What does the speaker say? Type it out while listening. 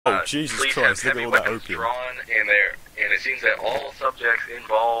Jesus police Christ, have look at heavy all that weapons opium. drawn, and it seems that all subjects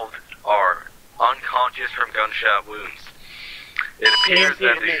involved are unconscious from gunshot wounds. It appears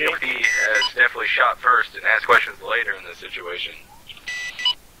that the COD has definitely shot first and asked questions later in this situation.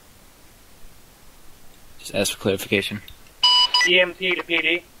 Just ask for clarification. EMT to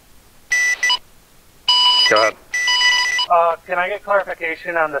PD. Go ahead. Can I get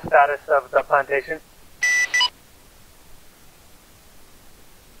clarification on the status of the plantation?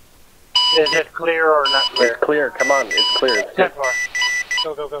 Is it clear or not clear? It's clear, come on, it's clear. 10-4.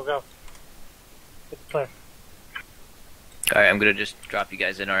 Go, go, go, go. It's clear. Alright, I'm gonna just drop you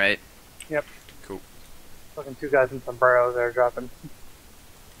guys in, alright? Yep. Cool. Fucking two guys in sombreros there dropping.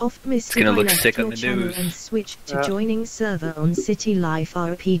 It's gonna look sick on the news. And switch to joining server on City Life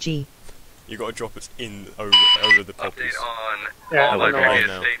RPG. You gotta drop us in over the poppies. Update on all my previous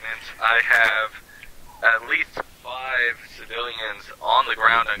statements. I have at least 5 civilians on the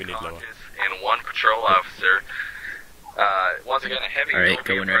ground unconscious and 1 patrol officer. Once again, a heavy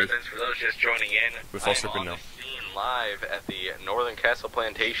opium presence for those just joining in. I'm on the scene live at the Northern Castle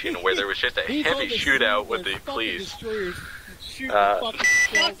Plantation where there was just a heavy shootout with the police.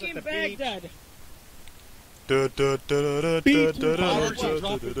 Fucking Baghdad!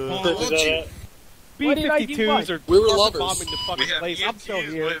 B-52s are bombing the fucking place. I'm still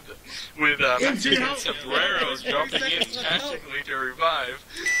here. With sombreros jumping in tactically to revive.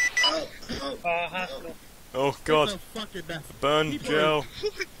 Hospital. Oh god. Burn gel.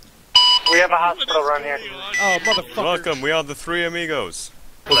 We have a hospital run here. Oh, motherfucker. Welcome, we are the 3 Amigos.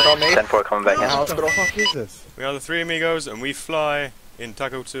 What's it on me? 10-4 coming back in. What the fuck is this? We are the 3 Amigos and we fly in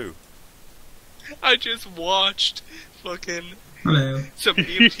Taco 2. I just watched fucking some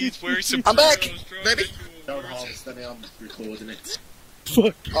EMTs wearing some. I'm back, baby. Don't harvest any. I'm recording it.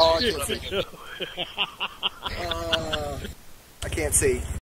 Fuck. Oh, I can't see. I can't see.